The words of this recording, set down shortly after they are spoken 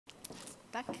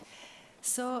Tack.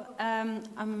 So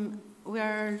we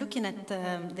are looking at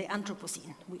the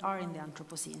Anthropocene. We are in the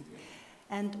Anthropocene.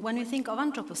 And when we think of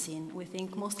Anthropocene, we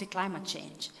think mostly climate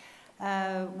change,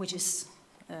 which is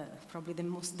probably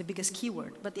the biggest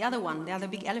keyword. But the other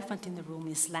big elephant in the room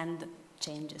is land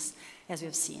changes, as we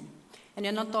have seen. And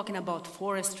we're not talking about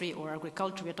forestry or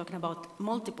agriculture, we're talking about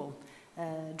multiple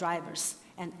drivers.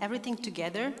 And everything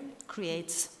together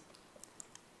creates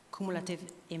cumulative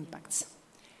impacts.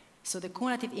 So the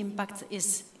cumulative impact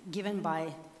is given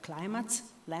by climate,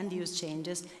 land use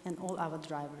changes, and all other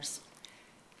drivers.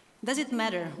 Does it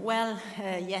matter? Well,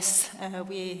 yes.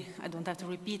 I don't have to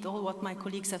repeat all what my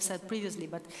colleagues have said previously,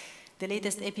 but the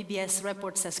latest APBS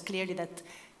report says clearly that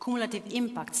cumulative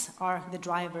impacts are the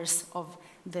drivers of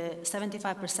the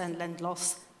 75% land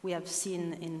loss we have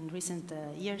seen in recent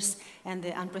years, and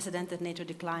the unprecedented nature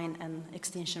decline and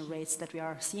extinction rates that we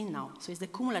are seeing now. So it's the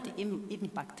cumulative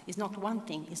impact. It's not one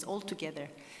thing, it's all together.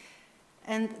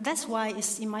 And that's why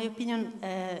it's, in my opinion,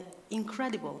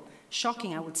 incredible,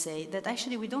 shocking, I would say, that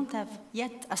actually we don't have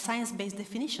yet a science-based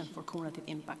definition for cumulative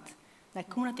impact.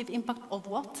 Like cumulative impact of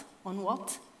what, on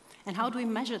what, and how do we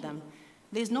measure them?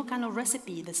 There's no kind of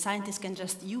recipe that scientists can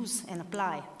just use and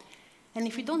apply. And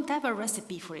if we don't have a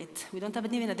recipe for it, we don't have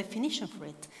even a definition for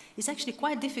it, it's actually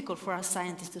quite difficult for us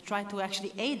scientists to try to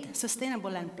actually aid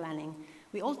sustainable land planning.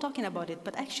 We're all talking about it,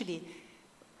 but actually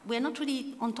we're not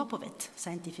really on top of it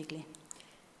scientifically.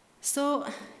 So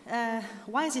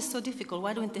why is it so difficult?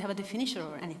 Why don't we have a definition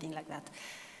or anything like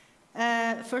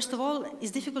that? First of all,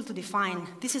 it's difficult to define.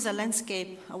 This is a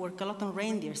landscape, I work a lot on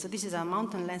reindeer, so this is a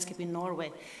mountain landscape in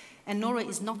Norway. And Norway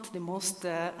is not the most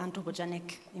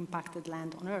anthropogenic impacted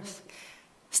land on Earth.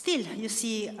 Still, you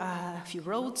see a few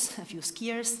roads, a few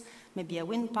skiers, maybe a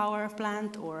wind power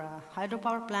plant or a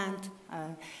hydropower plant,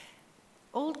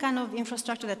 all kind of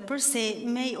infrastructure that per se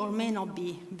may or may not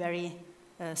be very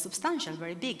substantial,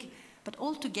 very big, but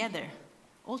all together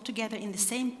in the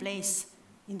same place,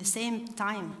 in the same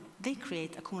time, they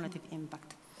create a cumulative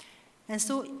impact. And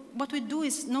so what we do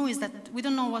is that we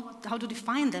don't know how to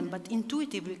define them, but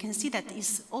intuitively we can see that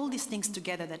it's all these things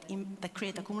together that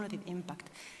create a cumulative impact.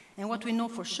 And what we know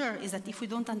for sure is that if we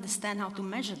don't understand how to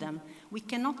measure them, we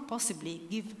cannot possibly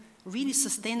give really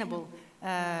sustainable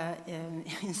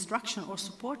instruction or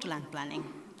support to land planning.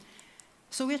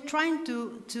 So we're trying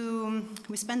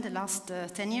we spent the last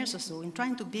 10 years or so in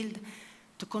trying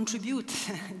to contribute,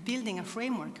 building a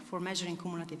framework for measuring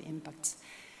cumulative impacts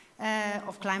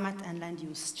of climate and land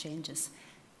use changes.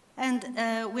 And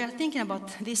we are thinking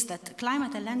about this, that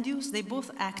climate and land use, they both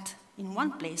act in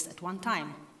one place at one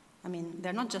time. I mean,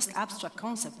 they're not just abstract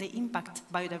concepts, they impact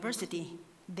biodiversity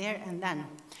there and then.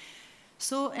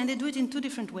 So, and they do it in two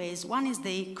different ways. One is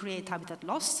they create habitat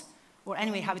loss, or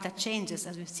anyway, habitat changes.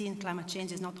 As we've seen, climate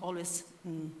change is not always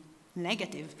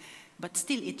negative, but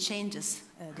still it changes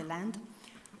the land.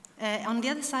 On the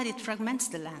other side, it fragments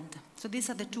the land. So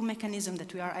these are the two mechanisms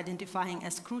that we are identifying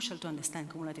as crucial to understand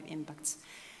cumulative impacts.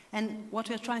 And what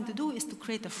we are trying to do is to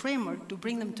create a framework to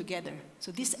bring them together.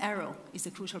 So this arrow is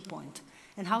the crucial point,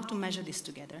 and how to measure this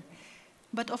together.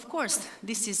 But of course,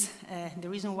 this is the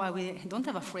reason why we don't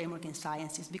have a framework in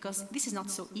science, is because this is not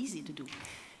so easy to do.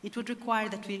 It would require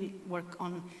that we work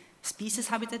on species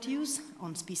habitat use,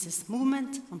 on species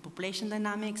movement, on population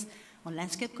dynamics, on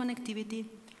landscape connectivity.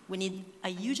 We need a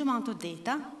huge amount of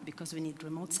data, because we need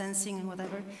remote sensing and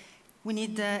whatever. We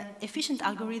need efficient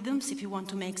algorithms if you want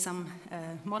to make some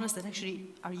models that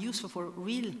actually are useful for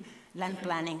real land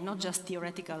planning, not just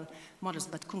theoretical models,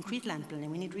 but concrete land planning.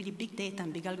 We need really big data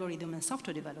and big algorithm and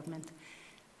software development.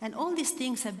 And all these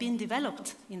things have been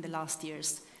developed in the last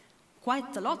years,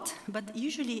 quite a lot, but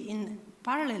usually in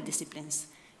parallel disciplines,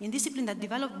 in disciplines that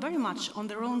develop very much on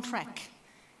their own track.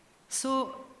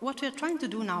 So what we are trying to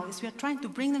do now is we are trying to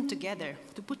bring them together,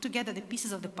 to put together the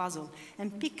pieces of the puzzle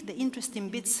and pick the interesting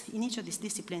bits in each of these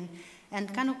disciplines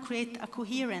and kind of create a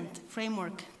coherent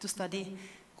framework to study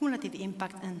cumulative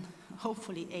impact and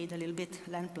hopefully aid a little bit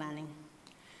land planning.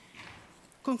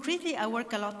 Concretely, I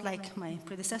work a lot like my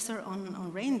predecessor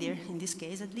on reindeer, in this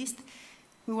case at least.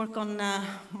 We work on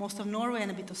most of Norway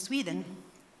and a bit of Sweden,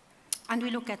 and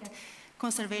we look at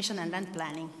conservation and land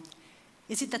planning.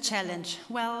 Is it a challenge?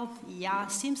 Well, yeah,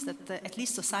 it seems that at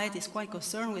least society is quite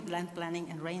concerned with land planning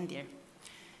and reindeer.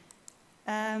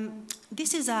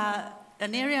 This is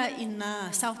an area in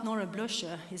South Norway.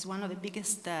 Bløsjø is one of the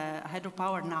biggest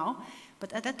hydropower now,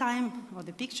 but at that time, or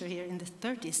the picture here in the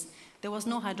 30s, there was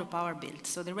no hydropower built,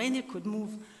 so the reindeer could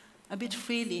move a bit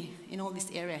freely in all this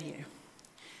area here.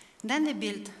 Then they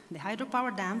built the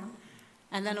hydropower dam,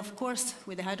 and then of course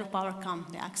with the hydropower come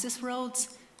the access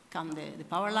roads, come the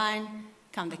power line,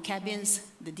 come the cabins,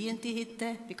 the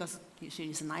DNT-hytte, because usually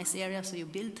it's a nice area, so you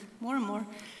build more and more.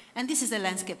 And this is the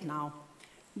landscape now.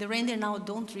 The reindeer now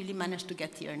don't really manage to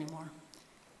get here anymore.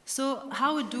 So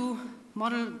how we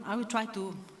try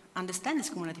to understand this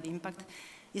cumulative impact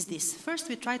is this. First,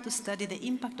 we try to study the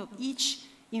impact of each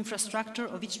infrastructure,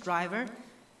 of each driver,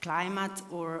 climate,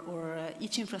 or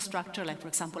each infrastructure, like for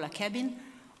example a cabin,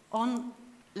 on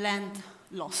land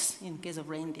loss in case of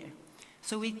reindeer.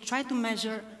 So we try to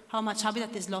measure how much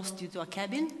habitat is lost due to a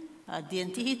cabin, a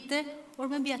DNT-hytte, or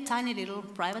maybe a tiny little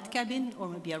private cabin, or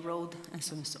maybe a road, and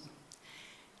so and so.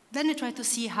 Then we try to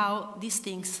see how these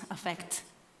things affect,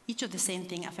 each of the same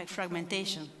thing affect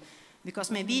fragmentation.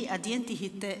 Because maybe a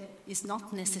DNT-hytte is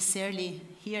not necessarily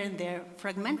here and there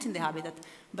fragmenting the habitat,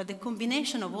 but the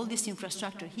combination of all this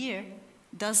infrastructure here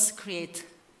does create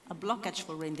a blockage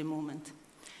for reindeer movement.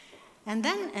 And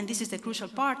then, and this is the crucial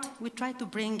part, we try to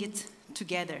bring it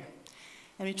together.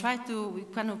 And we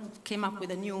kind of came up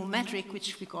with a new metric,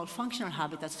 which we call functional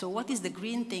habitat. So what is the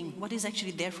green thing? What is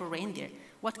actually there for reindeer?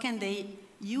 What can they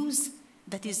use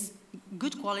that is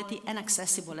good quality and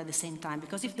accessible at the same time?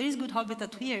 Because if there is good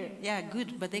habitat here, yeah,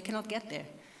 good, but they cannot get there.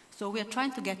 So we are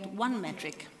trying to get one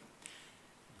metric.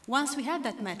 Once we have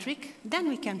that metric, then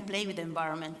we can play with the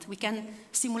environment. We can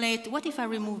simulate, what if I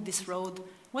remove this road?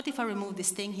 What if I remove this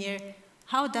thing here?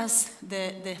 How does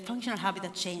the functional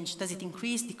habitat change? Does it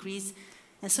increase, decrease?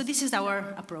 And so this is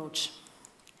our approach.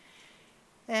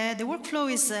 The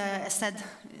workflow is, as said,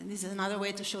 this is another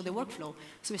way to show the workflow.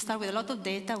 So we start with a lot of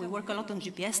data. We work a lot on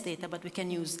GPS data, but we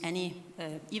can use any,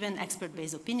 even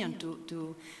expert-based opinion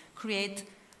to create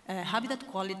habitat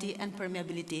quality and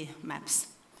permeability maps.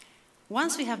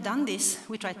 Once we have done this,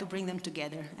 we try to bring them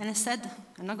together. And as said,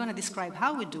 I'm not going to describe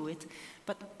how we do it,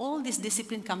 but all these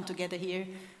disciplines come together here,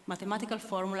 mathematical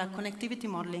formula, connectivity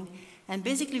modeling, and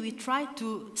basically we try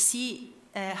to see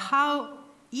how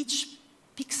each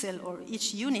pixel or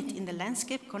each unit in the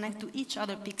landscape connect to each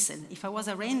other pixel. If I was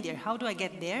a reindeer, how do I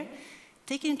get there?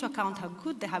 Taking into account how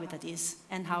good the habitat is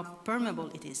and how permeable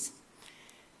it is.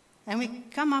 And we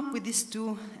come up with these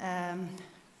two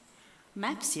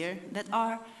maps here that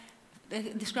are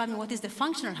describing what is the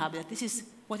functional habitat. This is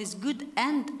what is good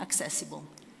and accessible.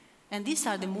 And these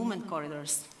are the movement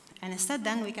corridors. And instead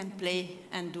then we can play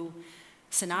and do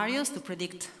scenarios to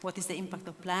predict what is the impact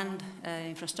of planned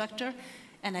infrastructure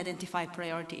and identify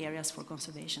priority areas for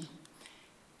conservation.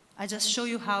 I just show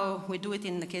you how we do it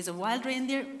in the case of wild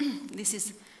reindeer. This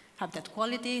is habitat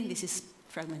quality, this is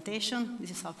fragmentation,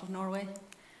 this is half of Norway.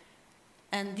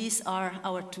 And these are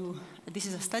our two, this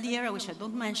is a study area which I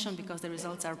don't mention because the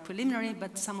results are preliminary,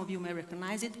 but some of you may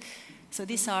recognize it. So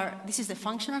this is the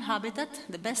functional habitat,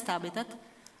 the best habitat.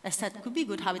 I said could be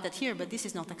good habitat here, but this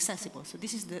is not accessible. So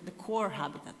this is the core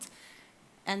habitat.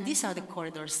 And these are the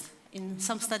corridors. In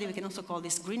some study, we can also call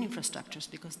these green infrastructures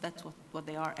because that's what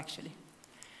they are actually.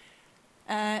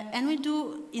 And we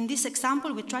do, in this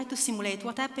example, we try to simulate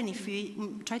what happens if we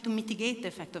try to mitigate the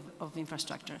effect of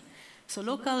infrastructure. So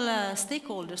local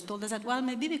stakeholders told us that, well,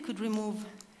 maybe we could remove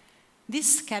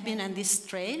this cabin and this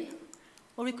trail,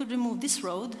 or we could remove this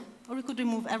road, or we could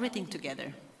remove everything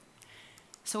together.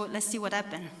 So let's see what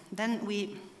happened. Then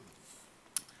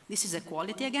this is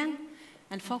equality again,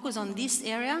 and focus on this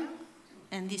area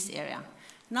and this area.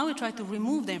 Now we try to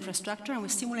remove the infrastructure and we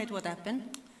simulate what happened.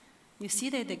 You see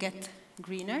that they get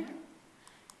greener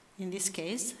in this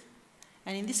case,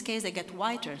 and in this case they get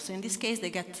whiter. So in this case they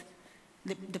get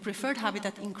the preferred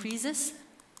habitat increases,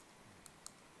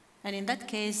 and in that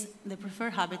case the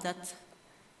preferred habitat,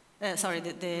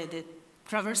 the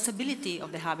traversability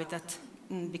of the habitat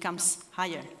becomes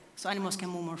higher, so animals can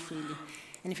move more freely.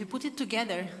 And if you put it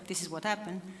together, this is what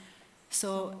happened.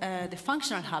 So the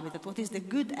functional habitat, what is the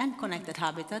good and connected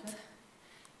habitat,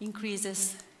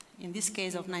 increases, in this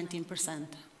case, of 19%.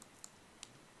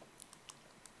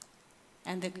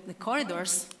 And the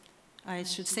corridors, I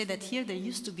should say that here there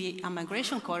used to be a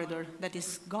migration corridor that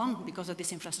is gone because of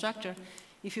this infrastructure.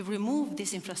 If you remove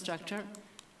this infrastructure,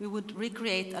 we would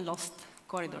recreate a lost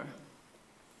corridor.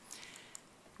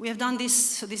 We have done this,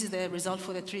 so this is the result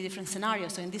for the 3 different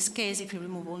scenarios. So in this case, if you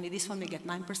remove only this one, we get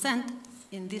 9%.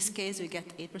 In this case, we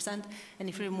get 8%. And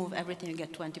if you remove everything, you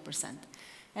get 20%.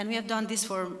 And we have done this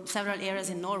for several areas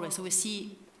in Norway. So we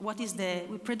see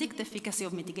we predict the efficacy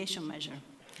of mitigation measure.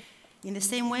 In the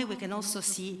same way, we can also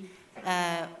see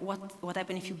what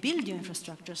happens if you build new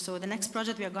infrastructure. So the next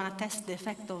project, we are going to test the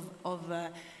effect of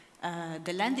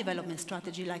the land development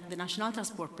strategy, like the National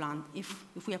Transport Plan,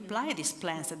 if we apply these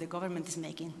plans that the government is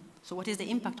making. So what is the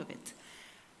impact of it?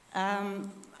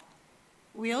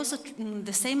 We also,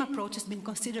 the same approach has been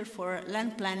considered for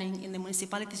land planning in the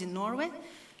municipalities in Norway.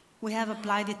 We have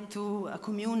applied it to a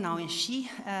commune now in Xi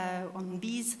on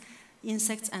bees,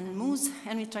 insects, and moose,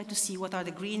 and we try to see what are the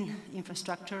green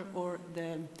infrastructure or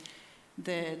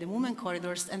the movement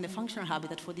corridors and the functional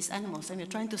habitat for these animals. And we're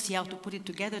trying to see how to put it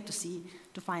together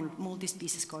to find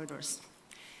multi-species corridors.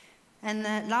 And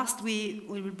last, we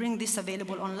will bring this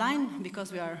available online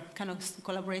because we are kind of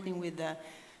collaborating with a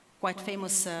quite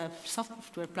famous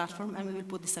software platform, and we will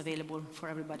put this available for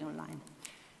everybody online.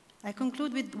 I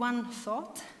conclude with one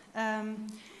thought.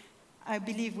 I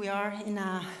believe we are in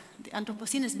the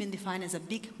Anthropocene has been defined as a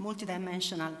big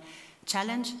multidimensional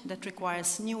challenge that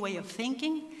requires a new way of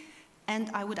thinking, and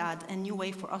I would add a new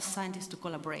way for us scientists to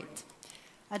collaborate.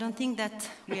 I don't think that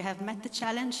we have met the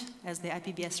challenge, as the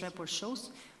IPBES report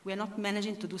shows. We are not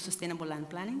managing to do sustainable land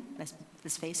planning,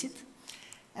 let's face it.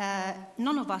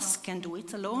 None of us can do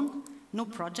it alone, no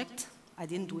project, I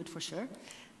didn't do it for sure,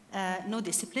 no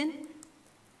discipline.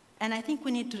 And I think we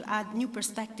need to add new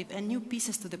perspective and new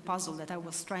pieces to the puzzle that I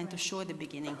was trying to show at the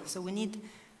beginning. So we need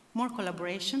more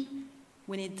collaboration,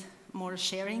 we need more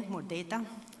sharing, more data,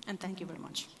 and thank you very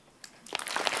much.